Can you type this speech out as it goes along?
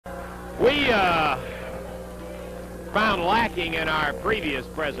We found lacking in our previous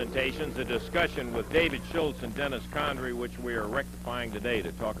presentations a discussion with David Schultz and Dennis Condrey, which we are rectifying today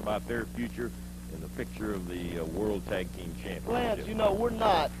to talk about their future in the picture of the World Tag Team Championship. Lance, you know, we're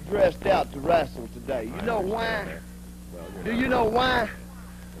not dressed out to wrestle today. You know why? Do you know why?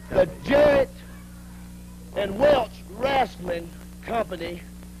 The Jarrett and Welch Wrestling Company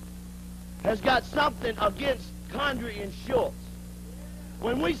has got something against Condrey and Schultz.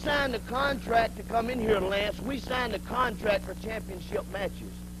 When we signed the contract to come in here, Lance, we signed the contract for championship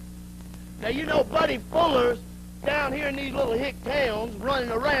matches. Now, you know Buddy Fuller's down here in these little hick towns running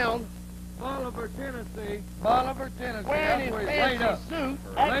around. Bolivar, Tennessee. Bolivar, Tennessee. Wearing his fancy suit,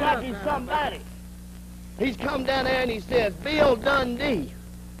 acting like he's somebody. He's come down there and he says, Bill Dundee,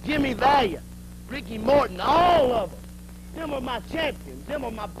 Jimmy Valiant, Ricky Morton, all of them. Them are my champions. Them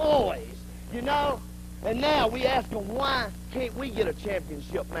are my boys, you know? And now we ask them, why can't we get a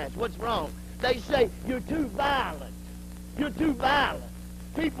championship match? What's wrong? They say, you're too violent. You're too violent.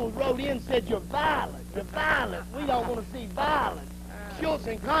 People wrote in and said, you're violent. You're violent. We don't want to see violence. Schultz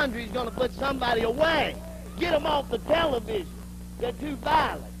and Condrey's going to put somebody away. Get them off the television. They're too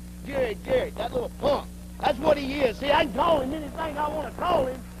violent. Jerry, that little punk. That's what he is. See, I can call him anything I want to call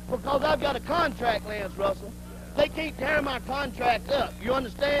him because I've got a contract, Lance Russell. They can't tear my contract up. You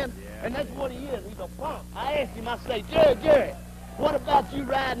understand? And that's what he is. He's a punk. I asked him, I say, Jerry, what about you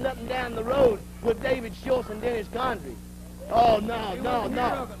riding up and down the road with David Schultz and Dennis Condrey? Oh, no. Hear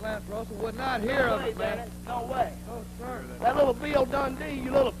of it, Lance Russell. Would not hear of it, man. No way. Oh, sir. That little Bill Dundee,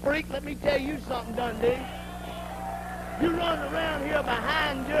 you little freak, let me tell you something, Dundee. You running around here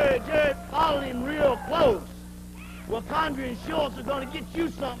behind Jerry, following him real close. Well, Condrey and Schultz are going to get you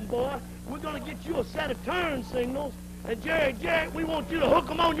something, boy. We're going to get you a set of turn signals. And Jerry, we want you to hook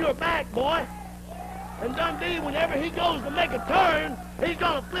them on your back, boy. And Dundee, whenever he goes to make a turn, he's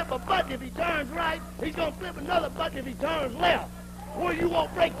going to flip a button if he turns right. He's going to flip another button if he turns left. Where you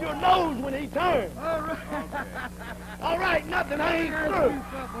won't break your nose when he turns. All right. All right, nothing, I ain't Ask through. you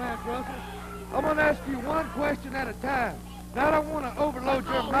something, Lance Russell. I'm going to ask you one question at a time. Now, I don't want to overload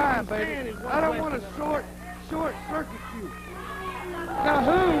your mind, baby. I don't want to short circuit you. Now,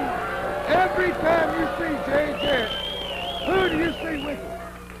 every time you see Jerry Jarrett, who do you see with him?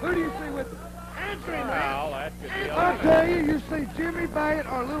 Who do you see with him? Answer him, Well, man. that could be I'll tell you, you see Jimmy Valiant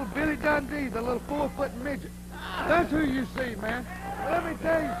or little Billy Dundee, the little 4-foot midget. That's who you see, man. Let me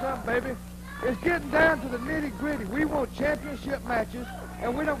tell you something, baby. It's getting down to the nitty-gritty. We want championship matches,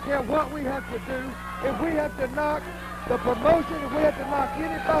 and we don't care what we have to do. If we have to knock the promotion, if we have to knock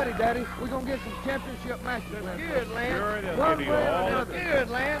anybody, Daddy, we're going to get some championship matches. Good, Lance. Sure it is. One Give you way or all another. Good,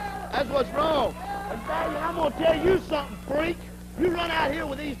 Lance. That's what's wrong. And, Daddy, I'm going to tell you something, freak. You run out here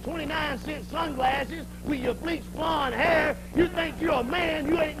with these 29-cent sunglasses with your bleached blonde hair. You think you're a man.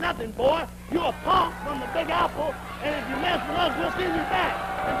 You ain't nothing, boy. You're a punk from the Big Apple. And if you mess with us, we'll send you back.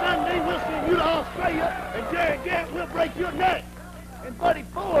 And Dundee, we'll send you to Australia. And Jerry, we'll break your neck. And Buddy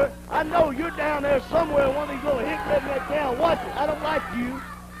Fuller, I know you're down there somewhere in one of these little hick redneck towns watching. I don't like you.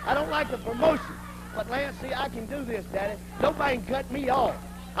 I don't like the promotion. But, Lance, see, I can do this, Daddy. Nobody can cut me off.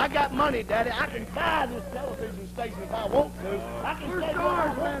 I got money, Daddy. I can buy this television station if I want to. We're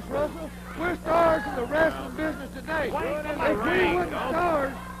stars, Lance Russell. We're stars in the wrestling business today. If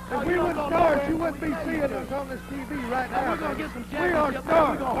we weren't stars, you wouldn't be seeing us on this TV right now. We're going to get some We are championship.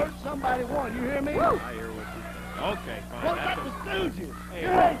 stars. We're going to hurt somebody one. You hear me? I hear what you say. Okay, fine. What about the Stooges?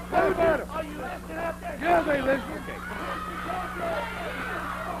 Hey, what about them? Are you listening out there? Yeah, they listen.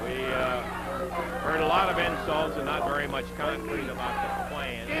 We heard a lot of insults and not very much concrete about the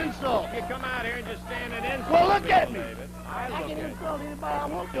plan. Insult. You come out here and just stand and insult Well, look at me. David. I look can at insult anybody I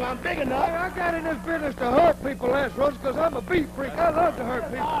want to. I'm big Hey, enough. I got in this business to hurt people, Lance Russell, because I'm a beat freak. I love to hurt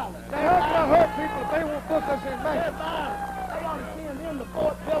people. Now, how can I hurt people if they won't book us in They're matches? violent. They ought to send them to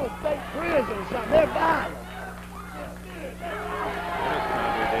Fort Phillips State Prison or something. They're violent.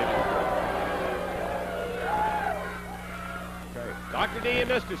 Okay. Dr. D and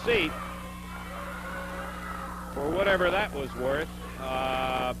Mr. Seat, for whatever that was worth,